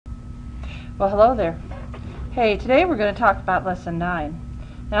Well, hello there. Hey, today we're going to talk about Lesson 9.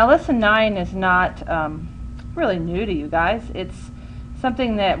 Now, Lesson 9 is not really new to you guys. It's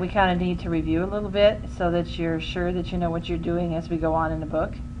something that we kind of need to review a little bit so that you're sure that you know what you're doing as we go on in the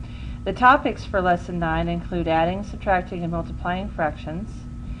book. The topics for Lesson 9 include adding, subtracting, and multiplying fractions.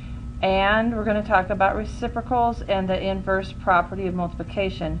 And we're going to talk about reciprocals and the inverse property of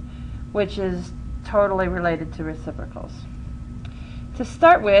multiplication, which is totally related to reciprocals. To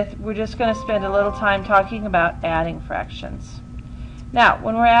start with, we're just going to spend a little time talking about adding fractions. Now,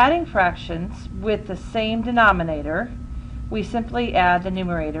 when we're adding fractions with the same denominator, we simply add the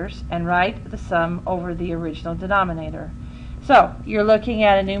numerators and write the sum over the original denominator. So, you're looking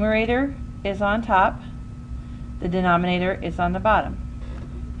at a numerator is on top, the denominator is on the bottom.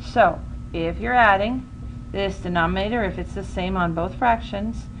 So, if you're adding this denominator, if it's the same on both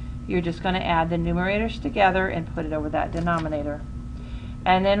fractions, you're just going to add the numerators together and put it over that denominator.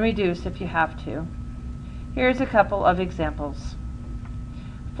 And then reduce if you have to. Here's a couple of examples.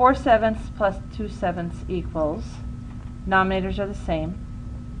 4/7 plus 2/7 equals, denominators are the same,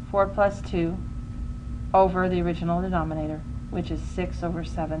 4 plus 2 over the original denominator, which is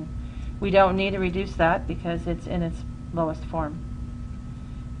 6/7. We don't need to reduce that because it's in its lowest form.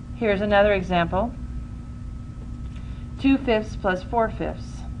 Here's another example. 2/5 plus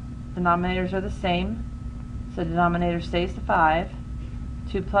 4/5. Denominators are the same, so the denominator stays the 5.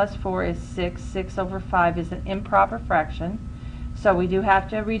 2 plus 4 is 6. 6/5 is an improper fraction, so we do have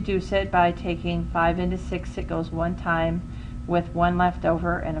to reduce it by taking 5 into 6. It goes one time with 1 left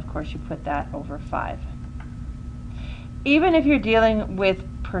over, and of course you put that over 5. Even if you're dealing with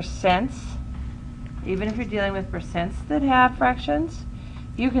percents, that have fractions,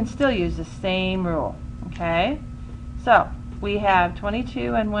 you can still use the same rule, okay? So we have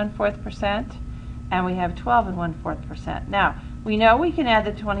 22 and 1/4%, and we have 12 and 1/4%. Now, we know we can add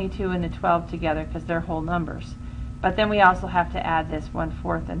the 22 and the 12 together because they're whole numbers. But then we also have to add this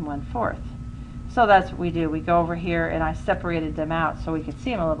 1/4 and 1/4. So that's what we do. We go over here, and I separated them out so we could see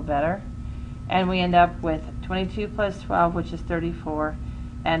them a little better. And we end up with 22 plus 12, which is 34.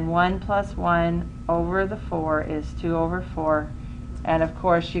 And 1 plus 1 over the 4 is 2/4. And of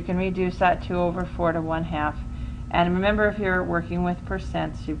course, you can reduce that 2/4 to 1/2. And remember, if you're working with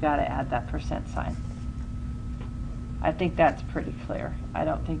percents, you've got to add that percent sign. I think that's pretty clear. I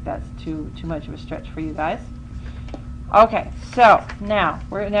don't think that's too much of a stretch for you guys. Okay, so now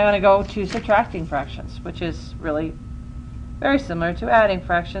we're going to go to subtracting fractions, which is really very similar to adding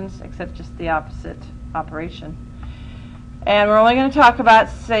fractions, except just the opposite operation. And we're only going to talk about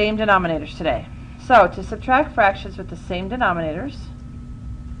same denominators today. So to subtract fractions with the same denominators,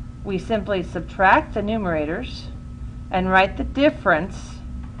 we simply subtract the numerators and write the difference.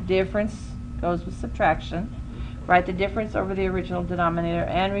 Difference goes with subtraction. Write the difference over the original denominator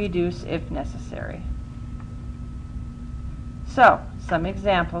and reduce if necessary. So, some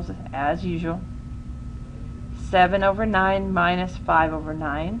examples as usual. 7/9 minus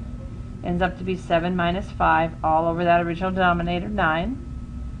 5/9 ends up to be 7 minus 5 all over that original denominator, 9,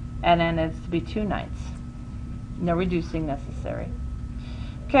 and then it's to be 2/9. No reducing necessary.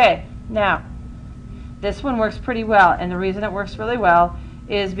 Okay, now this one works pretty well, and the reason it works really well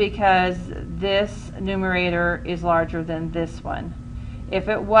is because this numerator is larger than this one. If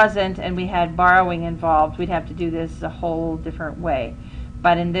it wasn't and we had borrowing involved, we'd have to do this a whole different way.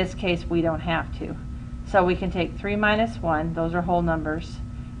 But in this case, we don't have to. So we can take 3 minus 1, those are whole numbers,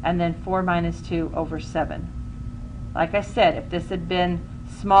 and then 4 minus 2 over 7. Like I said, if this had been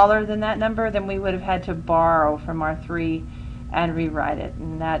smaller than that number, then we would have had to borrow from our 3 and rewrite it.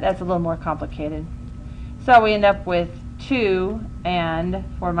 And that's a little more complicated. So we end up with 2 and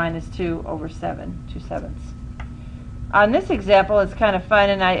 4 minus 2 over 7, 2/7. On this example, it's kind of fun,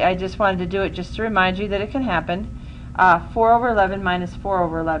 and I just wanted to do it just to remind you that it can happen. 4/11 minus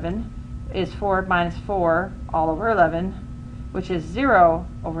 4/11 is 4 minus 4 all over 11, which is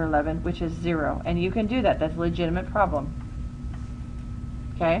 0/11, which is 0. And you can do that. That's a legitimate problem.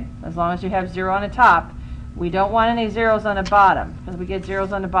 Okay? As long as you have 0 on the top. We don't want any zeros on the bottom, because we get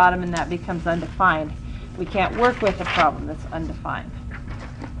zeros on the bottom and that becomes undefined. We can't work with a problem that's undefined.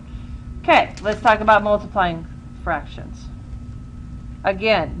 Okay, let's talk about multiplying fractions.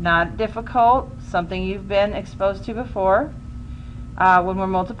 Again, not difficult, something you've been exposed to before. When we're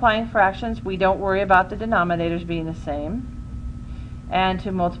multiplying fractions, we don't worry about the denominators being the same. And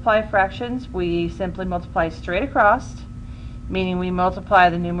to multiply fractions, we simply multiply straight across, meaning we multiply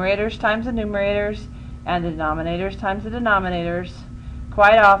the numerators times the numerators and the denominators times the denominators.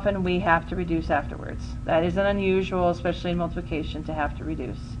 Quite often we have to reduce afterwards. That isn't unusual, especially in multiplication, to have to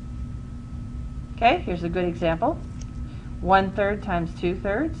reduce. Okay, here's a good example. 1/3 times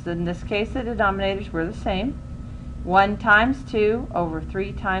 2/3. In this case, the denominators were the same. 1 times 2 over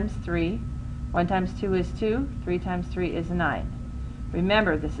 3 times 3. 1 times 2 is 2. 3 times 3 is 9.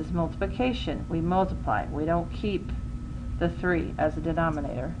 Remember, this is multiplication. We multiply. We don't keep the 3 as a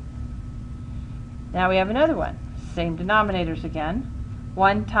denominator. Now we have another one. Same denominators again.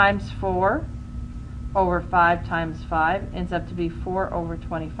 1 times 4 over 5 times 5 ends up to be 4 over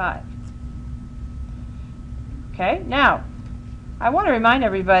 25. Okay, now I want to remind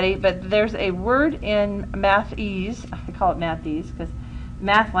everybody that there's a word in mathese, I call it mathese because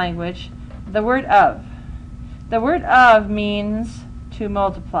math language, the word of. The word of means to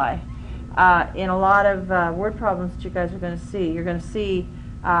multiply. In a lot of word problems that you guys are going to see, you're going to see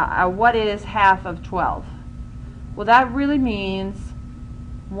what is half of 12. Well, that really means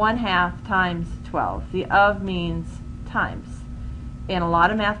 1/2 times 12. The of means times. In a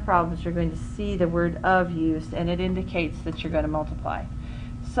lot of math problems, you're going to see the word of used, and it indicates that you're going to multiply.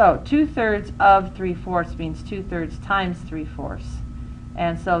 So 2/3 of 3/4 means 2/3 times 3/4.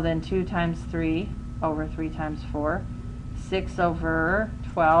 And so then 2 times 3 over 3 times 4, 6 over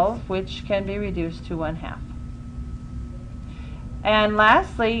 12, which can be reduced to 1/2. And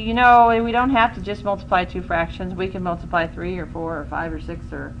lastly, you know, we don't have to just multiply two fractions. We can multiply 3 or 4 or 5 or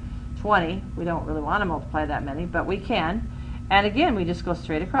 6 or 20. We don't really want to multiply that many, but we can. And again, we just go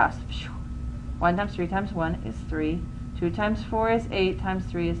straight across. 1 times 3 times 1 is 3. 2 times 4 is 8. Times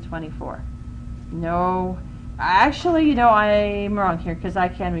 3 is 24. No, actually, you know, I'm wrong here because I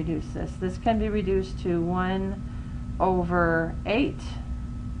can reduce this. This can be reduced to 1 over 8.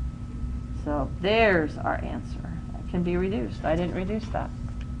 So there's our answer. It can be reduced. I didn't reduce that.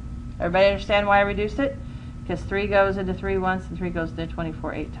 Everybody understand why I reduced it? Because 3 goes into 3 once and 3 goes into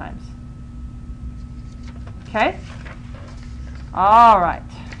 24 8 times. Okay? All right.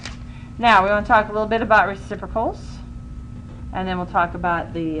 Now we want to talk a little bit about reciprocals, and then we'll talk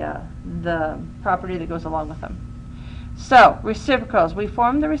about the property that goes along with them. So reciprocals. We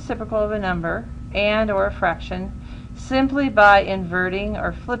form the reciprocal of a number and or a fraction simply by inverting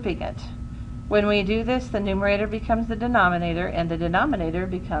or flipping it. When we do this, the numerator becomes the denominator, and the denominator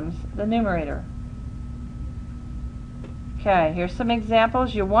becomes the numerator. Okay, here's some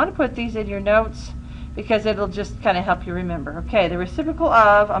examples. You want to put these in your notes because it'll just kind of help you remember. Okay, the reciprocal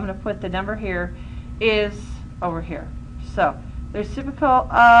of, I'm going to put the number here, is over here. So the reciprocal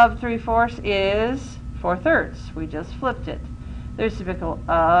of 3/4 is 4/3. We just flipped it. The reciprocal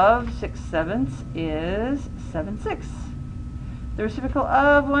of 6/7 is 7/6. The reciprocal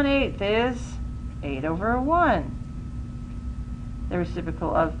of 1/8 is 8 over 1. The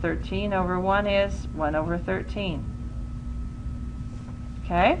reciprocal of 13 over 1 is 1 over 13.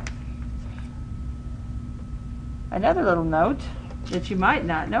 Okay? Another little note that you might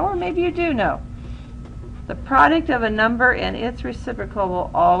not know, or maybe you do know. The product of a number and its reciprocal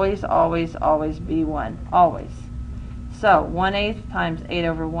will always, always, always be 1. Always. So 1/8 times 8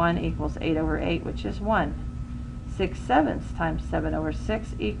 over 1 equals 8 over 8, which is 1. 6/7 times 7 over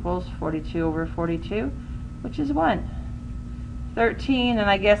 6 equals 42 over 42, which is 1. 13, and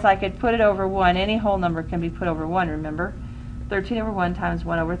I guess I could put it over 1. Any whole number can be put over 1, remember? 13 over 1 times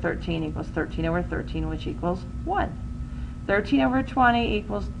 1 over 13 equals 13 over 13, which equals 1. 13 over 20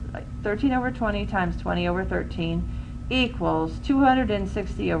 equals 13 over 20 times 20 over 13 equals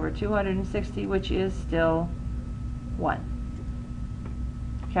 260 over 260, which is still 1.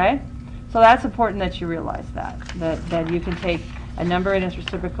 Okay? So that's important that you realize that you can take a number and its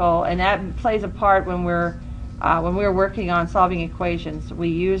reciprocal, and that plays a part when we're working on solving equations. We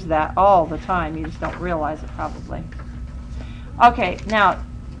use that all the time. You just don't realize it probably. Okay, now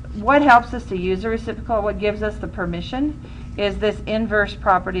what helps us to use a reciprocal, what gives us the permission, is this inverse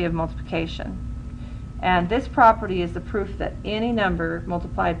property of multiplication. And this property is the proof that any number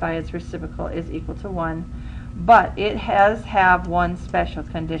multiplied by its reciprocal is equal to 1, but it has one special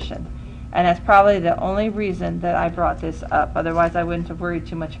condition. And that's probably the only reason that I brought this up. Otherwise, I wouldn't have worried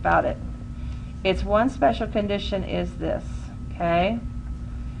too much about it. Its one special condition is this, okay?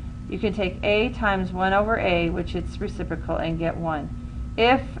 You can take a times 1 over a, which is reciprocal, and get 1.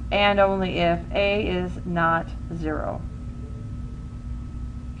 If and only if a is not 0.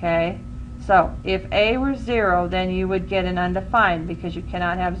 Okay? So, if a were 0, then you would get an undefined because you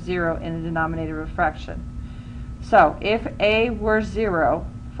cannot have 0 in the denominator of a fraction. So, if a were 0,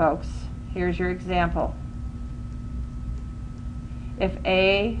 folks, here's your example. If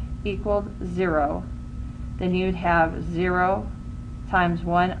a equaled 0, then you'd have 0 times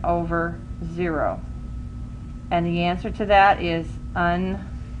 1 over 0. And the answer to that is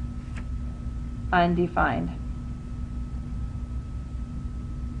undefined.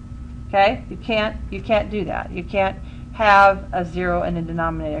 Okay? You can't do that. You can't have a 0 in the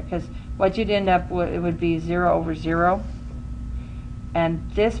denominator, because what you'd end up with, it would be 0 over 0.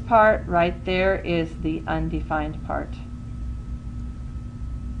 And this part right there is the undefined part.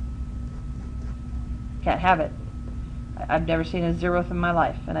 Can't have it. I've never seen a 0th in my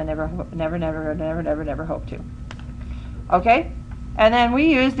life, and I never hope to. Okay? And then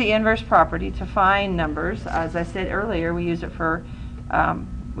we use the inverse property to find numbers. As I said earlier, we use it for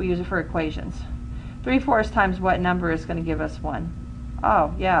equations. 3/4 times what number is going to give us 1?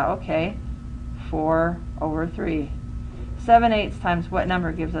 Oh, yeah, okay. 4 over 3. 7/8 times what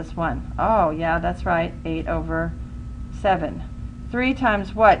number gives us 1? Oh, yeah, that's right. 8 over 7. 3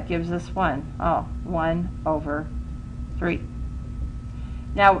 times what gives us 1? Oh, 1 over 3.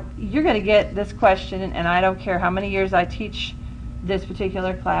 Now, you're going to get this question, and I don't care how many years I teach this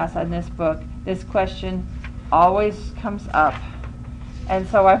particular class on this book, this question always comes up. And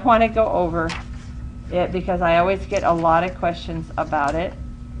so I want to go over it because I always get a lot of questions about it.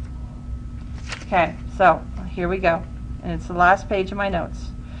 Okay, so here we go. And it's the last page of my notes.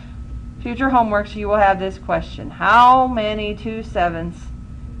 Future homeworks, you will have this question. How many 2/7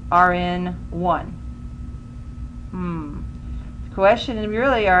 are in 1? The question we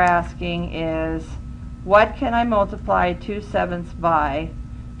really are asking is, what can I multiply 2/7 by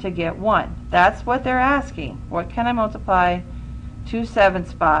to get 1? That's what they're asking. What can I multiply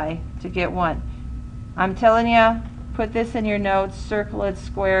 2/7 by to get 1? I'm telling you, put this in your notes, circle it,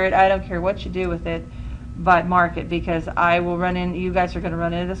 square it. I don't care what you do with it, but mark it, because I will run in, you guys are going to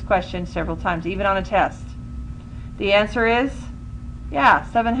run into this question several times, even on a test. The answer is, yeah,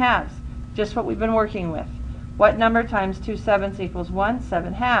 7/2, just what we've been working with. What number times 2/7 equals 1?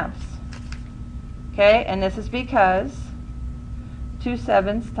 7/2. Okay, and this is because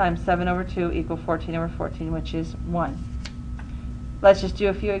 2/7 times 7 over 2 equals 14 over 14, which is 1. Let's just do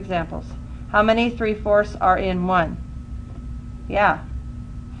a few examples. How many 3/4 are in 1? Yeah,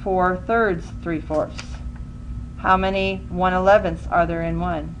 4/3 3/4. How many 1/11 are there in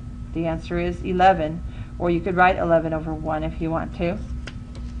 1? The answer is 11, or you could write 11 over 1 if you want to.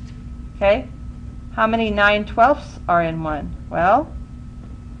 Okay, how many 9/12 are in 1? Well,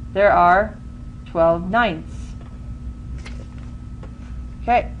 there are 12/9.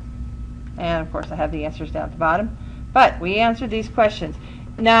 Okay, and of course I have the answers down at the bottom, but we answered these questions.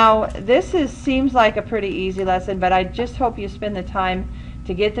 Now, this seems like a pretty easy lesson, but I just hope you spend the time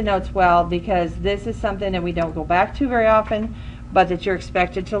to get the notes well, because this is something that we don't go back to very often, but that you're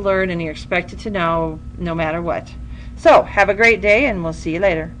expected to learn and you're expected to know no matter what. So, have a great day, and we'll see you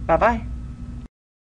later. Bye-bye.